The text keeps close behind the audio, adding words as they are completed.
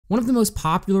One of the most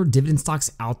popular dividend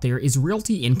stocks out there is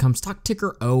Realty Income, stock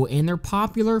ticker O, and they're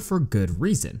popular for good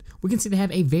reason. We can see they have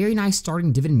a very nice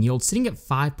starting dividend yield sitting at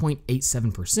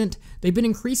 5.87%. They've been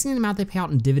increasing the amount they pay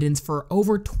out in dividends for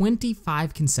over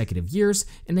 25 consecutive years,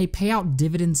 and they pay out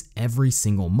dividends every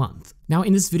single month. Now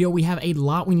in this video, we have a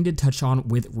lot we need to touch on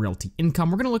with Realty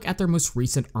Income. We're going to look at their most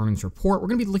recent earnings report. We're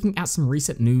going to be looking at some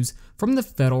recent news from the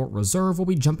Federal Reserve. We'll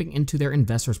be jumping into their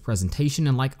investors presentation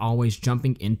and, like always,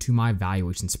 jumping into my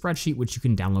valuation spreadsheet, which you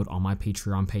can download on my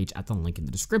Patreon page at the link in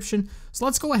the description. So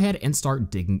let's go ahead and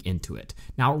start digging into it.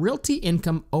 Now, Realty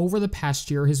Income over the past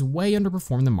year has way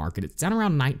underperformed the market. It's down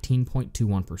around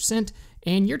 19.21%.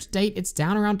 And year to date, it's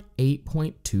down around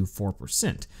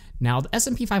 8.24%. Now, the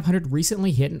S&P 500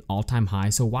 recently hit an all-time high,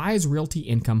 so why is Realty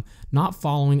Income not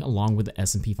following along with the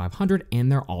S&P 500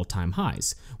 and their all-time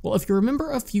highs? Well, if you remember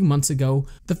a few months ago,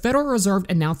 the Federal Reserve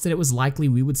announced that it was likely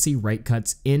we would see rate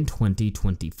cuts in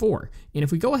 2024. And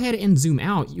if we go ahead and zoom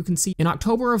out, you can see in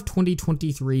October of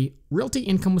 2023, Realty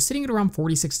Income was sitting at around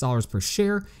 $46 per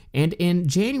share, and in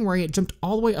January, it jumped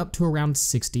all the way up to around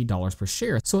 $60 per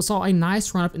share. So it saw a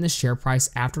nice run up in the share price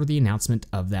after the announcement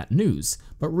of that news.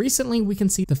 But recently, we can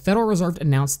see the Federal Reserve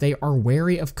announced they are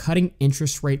wary of cutting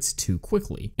interest rates too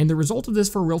quickly. And the result of this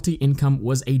for Realty Income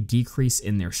was a decrease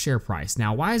in their share price.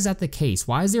 Now, why is that the case?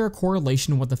 Why is there a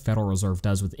correlation in what the Federal Reserve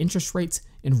does with interest rates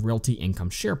and Realty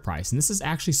Income share price? And this is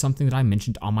actually something that I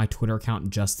mentioned on my Twitter account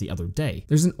just the other day.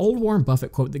 There's an old Warren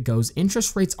Buffett quote that goes,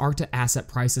 "Interest rates are to asset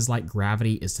prices like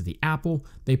gravity is to the apple.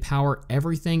 They power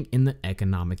everything in the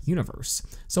economic universe."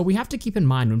 So we have to keep in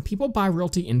mind when people buy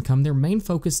Realty Income, their main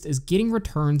focus is getting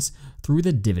returns through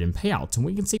the dividend payouts. And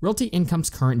we can see Realty Income's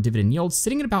current dividend yield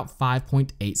sitting at about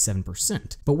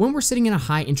 5.87%. But when we're sitting in a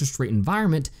high interest rate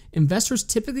environment, investors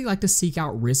typically like to seek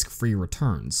out risk-free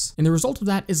returns. And the result of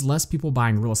that is less people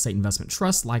buying real estate investment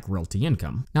trusts like Realty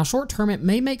Income. Now, short term, it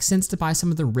may make sense to buy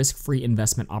some of the risk-free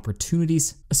investment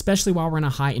opportunities, especially while we're in a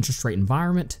high interest rate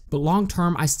environment. But long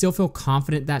term, I still feel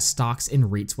confident that stocks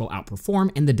and REITs will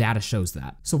outperform, and the data shows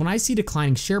that. So when I see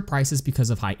declining share prices because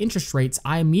of high interest rates,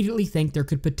 I immediately think there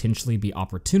could potentially be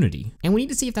opportunity. And we need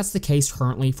to see if that's the case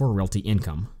currently for Realty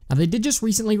Income. Now, they did just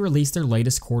recently release their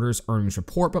latest quarter's earnings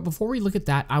report, but before we look at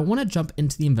that, I want to jump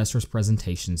into the investors'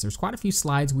 presentations. There's quite a few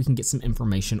slides we can get some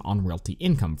information on Realty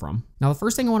Income from. Now, the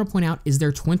first thing I want to point out is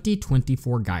their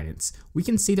 2024 guidance. We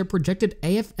can see their projected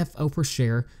AFFO per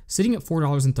share sitting at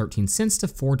 $4.13 to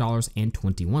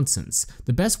 $4.21.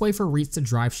 The best way for REITs to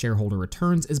drive shareholder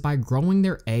returns is by growing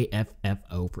their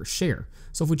AFFO per share.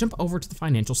 So if we jump over to the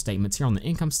financial statements here on the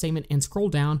income statement and scroll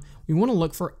down, we want to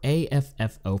look for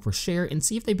AFFO per share and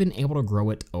see if they've been able to grow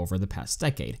it over the past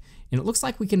decade. And it looks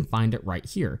like we can find it right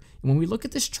here. And when we look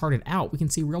at this charted out, we can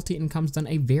see Realty Income's done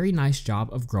a very nice job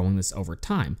of growing this over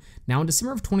time. Now in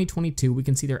December of 2022, we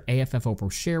can see their AFFO per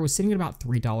share was sitting at about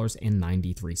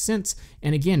 $3.93.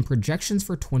 And again, projections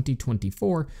for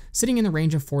 2024 sitting in the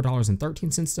range of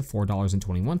 $4.13 to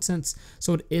 $4.21.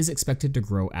 So it is expected to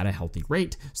grow at a healthy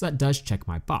rate. So that does check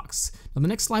my box. Now the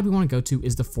next slide we want to go to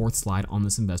is the fourth slide on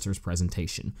this investor's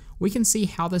presentation. We can see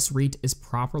how this REIT is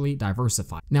properly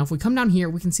diversified. Now if we come down here,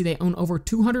 we can see they own over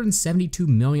 272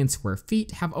 million square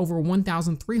feet, have over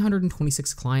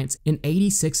 1,326 clients in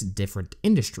 86 different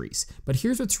industries. But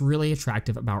here's what's really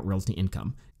attractive about Realty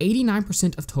Income.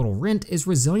 89% of total rent is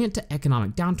resilient to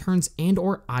economic downturns and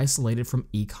or isolated from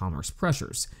e-commerce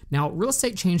pressures. Now, real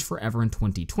estate changed forever in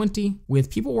 2020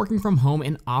 with people working from home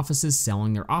and offices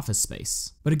selling their office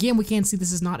space. But again, we can see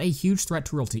this is not a huge threat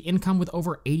to Realty Income with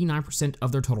over 89%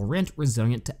 of their total rent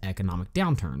resilient to economic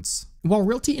downturns. While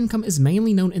Realty Income is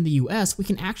mainly known in the US, we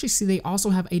can actually see they also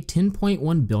have a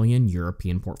 10.1 billion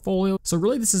European portfolio. So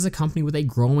really this is a company with a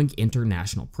growing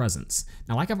international presence.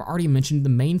 Now, like I've already mentioned, the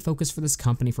main focus for this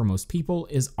company for most people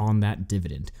is on that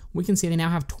dividend. We can see they now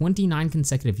have 29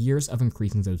 consecutive years of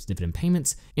increasing those dividend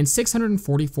payments and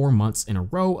 644 months in a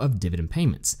row of dividend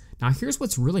payments. Now, here's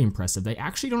what's really impressive. They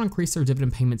actually don't increase their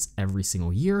dividend payments every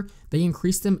single year. They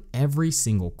increase them every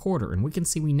single quarter. And we can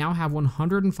see we now have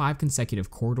 105 consecutive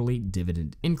quarterly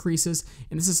dividend increases.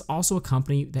 And this is also a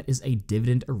company that is a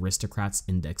Dividend Aristocrats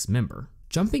Index member.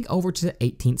 Jumping over to the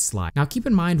 18th slide. Now keep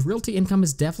in mind, Realty Income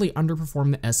has definitely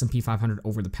underperformed the S&P 500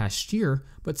 over the past year,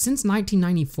 but since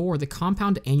 1994, the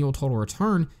compound annual total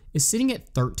return is sitting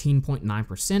at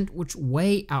 13.9%, which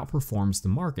way outperforms the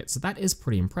market. So that is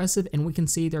pretty impressive, and we can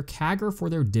see their CAGR for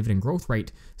their dividend growth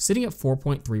rate sitting at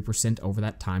 4.3% over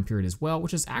that time period as well,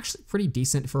 which is actually pretty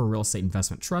decent for a real estate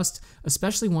investment trust,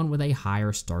 especially one with a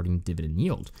higher starting dividend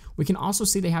yield. We can also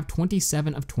see they have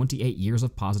 27 of 28 years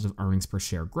of positive earnings per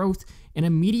share growth and a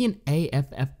median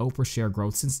AFFO per share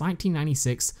growth since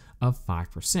 1996 of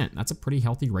 5%. That's a pretty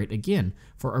healthy rate again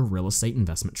for a real estate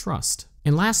investment trust.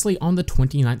 And lastly, on the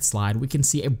 29th slide, we can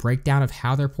see a breakdown of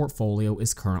how their portfolio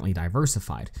is currently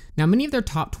diversified. Now, many of their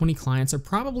top 20 clients are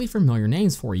probably familiar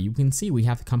names for you. You can see we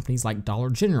have companies like Dollar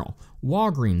General,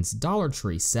 Walgreens, Dollar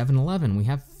Tree, 7-Eleven, we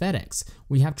have FedEx,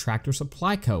 we have Tractor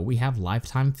Supply Co., we have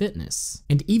Lifetime Fitness,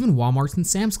 and even Walmart and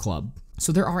Sam's Club.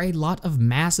 So there are a lot of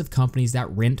massive companies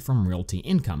that rent from Realty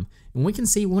Income. And we can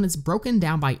see when it's broken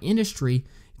down by industry,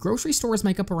 grocery stores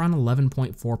make up around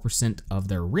 11.4% of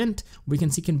their rent. We can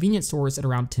see convenience stores at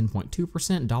around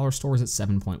 10.2%, dollar stores at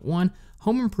 7.1%,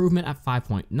 home improvement at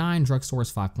 5.9%,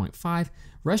 drugstores 5.5%,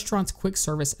 restaurants, quick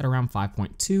service at around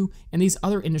 5.2%, and these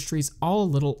other industries all a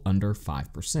little under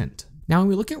 5%. Now, when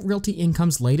we look at Realty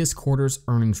Income's latest quarter's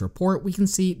earnings report, we can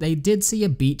see they did see a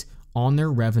beat on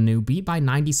their revenue, beat by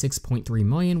 $96.3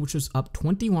 million, which was up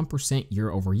 21%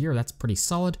 year over year. That's pretty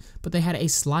solid, but they had a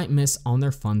slight miss on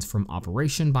their funds from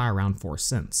operation by around 4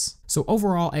 cents. So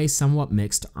overall, a somewhat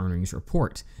mixed earnings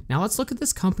report. Now let's look at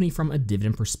this company from a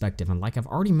dividend perspective. And like I've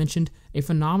already mentioned, a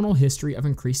phenomenal history of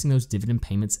increasing those dividend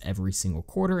payments every single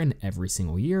quarter and every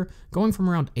single year, going from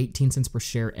around 18 cents per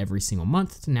share every single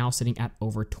month to now sitting at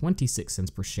over 26 cents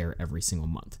per share every single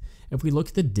month. If we look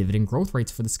at the dividend growth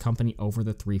rates for this company over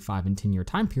the 3, 5, and 10-year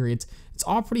time periods, it's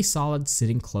all pretty solid,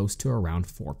 sitting close to around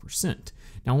 4%.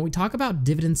 Now, when we talk about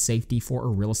dividend safety for a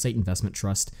real estate investment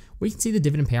trust, we can see the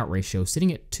dividend payout ratio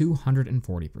sitting at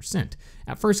 240%.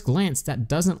 At first glance, that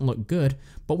doesn't look good,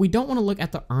 but we don't want to look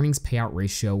at the earnings payout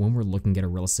ratio when we're looking at a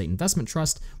real estate investment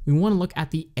trust. We want to look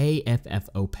at the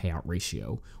AFFO payout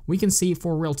ratio. We can see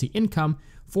for Realty Income,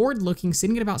 forward-looking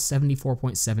sitting at about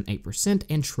 74.78%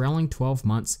 and trailing 12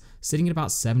 months sitting at about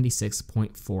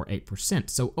 76.48%.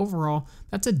 So overall,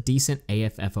 that's a decent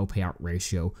AFFO payout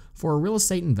ratio for a real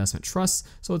estate investment trust,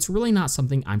 so it's really not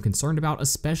something I'm concerned about,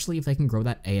 especially if they can grow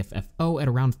that AFFO at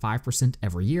around 5%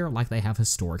 every year like they have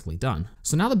historically done.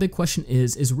 So now the big question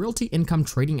is Realty Income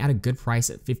trading at a good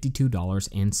price at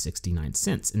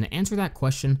 $52.69? And to answer that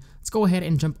question, let's go ahead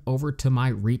and jump over to my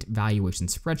REIT valuation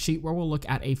spreadsheet where we'll look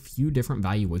at a few different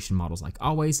valuation models like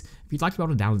always. If you'd like to be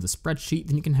able to download the spreadsheet,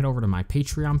 then you can head over to my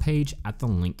Patreon page at the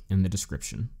link in the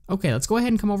description. Okay, let's go ahead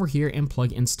and come over here and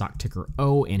plug in stock ticker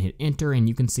O and hit enter, and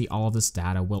you can see all of this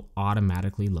data will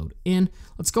automatically load in.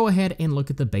 Let's go ahead and look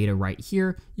at the beta right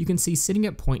here. You can see sitting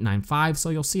at 0.95, so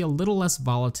you'll see a little less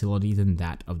volatility than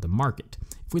that of the market.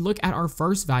 If we look at our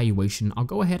first valuation, I'll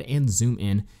go ahead and zoom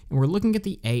in, and we're looking at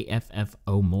the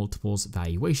AFFO multiples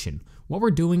valuation. What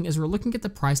we're doing is we're looking at the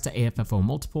price to AFFO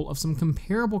multiple of some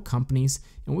comparable companies,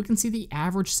 and we can see the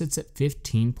average sits at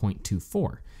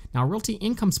 15.24. Now, Realty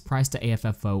Income's price to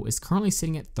AFFO is currently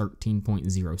sitting at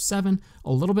 13.07,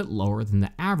 a little bit lower than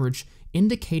the average,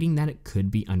 indicating that it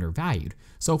could be undervalued.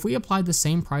 So if we applied the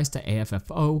same price to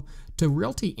AFFO to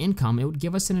Realty Income, it would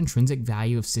give us an intrinsic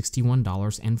value of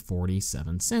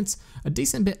 $61.47, a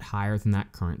decent bit higher than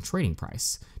that current trading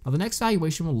price. Now, the next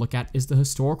valuation we'll look at is the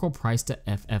historical price to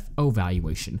FFO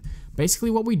valuation.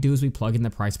 Basically, what we do is we plug in the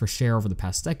price per share over the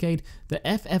past decade, the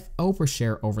FFO per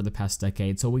share over the past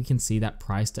decade, so we can see that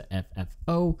price to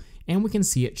FFO, and we can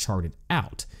see it charted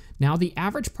out. Now, the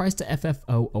average price to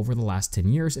FFO over the last 10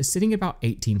 years is sitting at about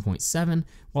 18.7,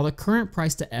 while the current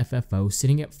price to FFO is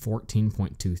sitting at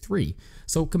 14.23.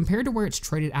 So compared to where it's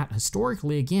traded at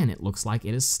historically, again, it looks like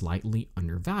it is slightly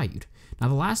undervalued. Now,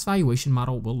 the last valuation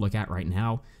model we'll look at right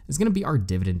now is going to be our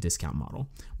dividend discount model.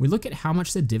 We look at how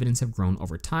much the dividends have grown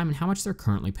over time and how much they're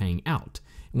currently paying out.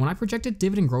 And when I project a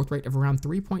dividend growth rate of around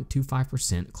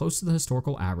 3.25%, close to the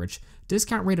historical average,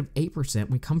 discount rate of 8%,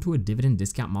 we come to a dividend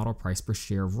discount model price per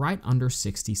share of right under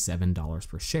 $67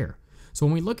 per share. So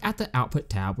when we look at the output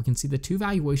tab, we can see the two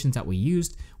valuations that we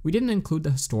used. We didn't include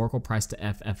the historical price to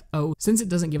FFO since it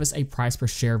doesn't give us a price per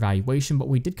share valuation, but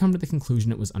we did come to the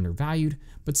conclusion it was undervalued.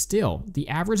 But still, the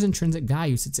average intrinsic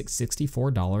value sits at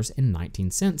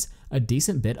 $64.19, a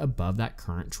decent bit above that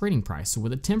current trading price. So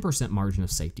with a 10% margin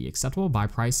of safety, acceptable buy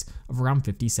price of around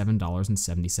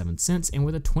 $57.77, and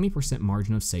with a 20%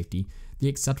 margin of safety, the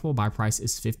acceptable buy price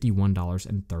is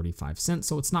 $51.35.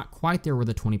 So it's not quite there with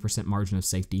a 20% margin of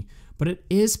safety, but it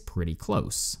is pretty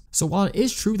close. So while it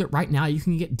is true that right now you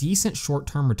can get decent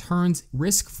short-term returns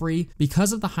risk-free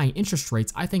because of the high interest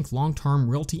rates, I think long-term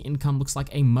Realty Income looks like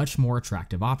a much more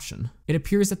attractive option. It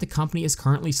appears that the company is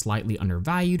currently slightly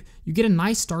undervalued. You get a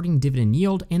nice starting dividend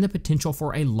yield and the potential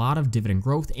for a lot of dividend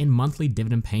growth and monthly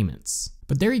dividend payments.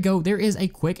 But there you go, there is a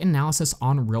quick analysis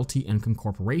on Realty Income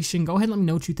Corporation. Go ahead and let me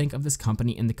know what you think of this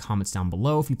company in the comments down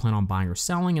below if you plan on buying or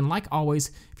selling. And like always,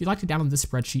 if you'd like to download this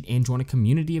spreadsheet and join a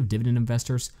community of dividend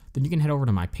investors, then you can head over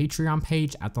to my Patreon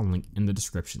page at the link in the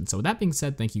description. So with that being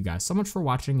said, thank you guys so much for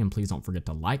watching, and please don't forget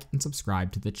to like and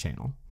subscribe to the channel.